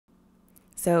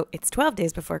So it's 12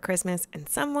 days before Christmas, and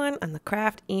someone on the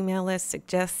craft email list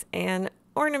suggests an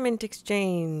ornament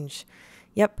exchange.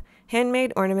 Yep,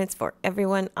 handmade ornaments for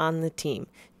everyone on the team.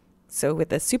 So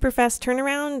with a super fast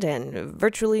turnaround and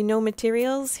virtually no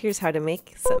materials, here's how to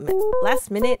make some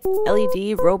last-minute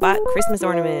LED robot Christmas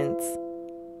ornaments.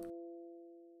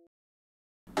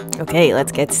 Okay,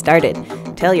 let's get started.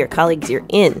 Tell your colleagues you're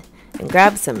in, and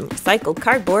grab some recycled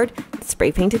cardboard and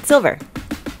spray-painted silver.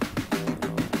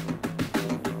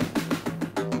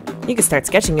 You can start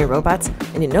sketching your robots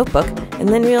in a notebook and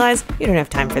then realize you don't have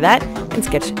time for that and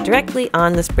sketch directly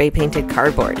on the spray-painted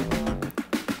cardboard.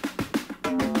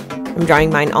 I'm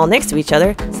drawing mine all next to each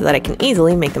other so that I can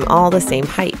easily make them all the same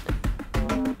height.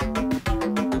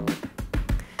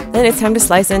 Then it's time to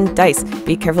slice and dice.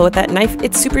 Be careful with that knife,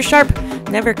 it's super sharp.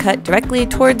 Never cut directly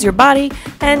towards your body,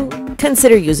 and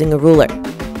consider using a ruler.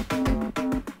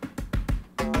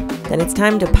 Then it's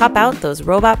time to pop out those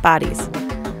robot bodies.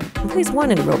 I've always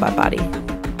wanted a robot body.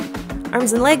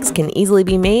 Arms and legs can easily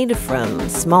be made from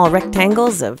small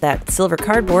rectangles of that silver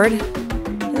cardboard,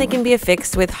 and they can be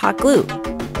affixed with hot glue.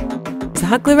 Is the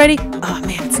hot glue ready? Oh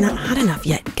man, it's not hot enough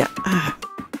yet.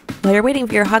 While you're waiting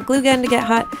for your hot glue gun to get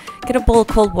hot, get a bowl of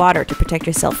cold water to protect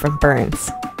yourself from burns.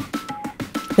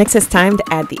 Next it's time to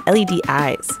add the LED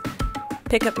eyes.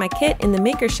 Pick up my kit in the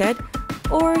maker shed,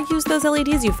 or use those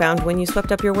LEDs you found when you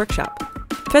swept up your workshop.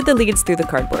 Thread the leads through the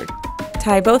cardboard.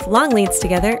 Tie both long leads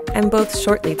together and both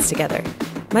short leads together,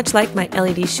 much like my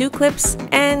LED shoe clips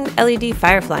and LED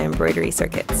firefly embroidery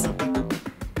circuits.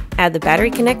 Add the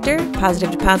battery connector, positive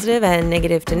to positive and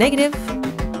negative to negative.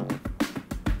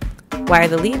 Wire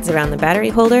the leads around the battery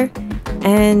holder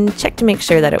and check to make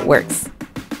sure that it works.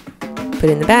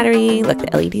 Put in the battery, let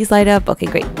the LEDs light up. Okay,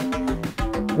 great.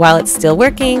 While it's still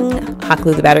working, hot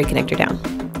glue the battery connector down.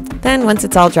 Then once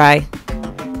it's all dry,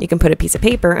 you can put a piece of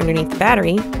paper underneath the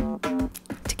battery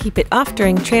to keep it off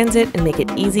during transit and make it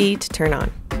easy to turn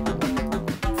on.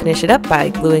 Finish it up by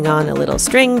gluing on a little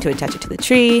string to attach it to the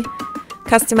tree.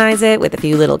 Customize it with a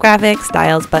few little graphics,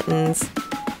 dials, buttons,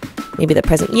 maybe the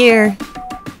present year.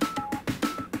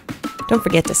 Don't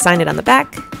forget to sign it on the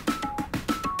back.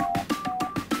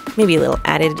 Maybe a little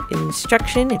added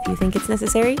instruction if you think it's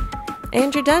necessary.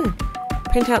 And you're done.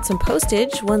 Print out some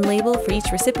postage, one label for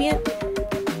each recipient.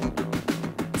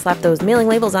 Slap those mailing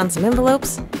labels on some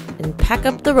envelopes and pack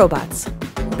up the robots.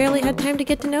 I barely had time to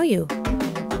get to know you.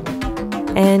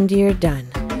 And you're done.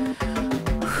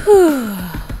 Whew.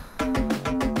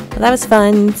 Well, that was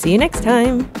fun. See you next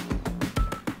time.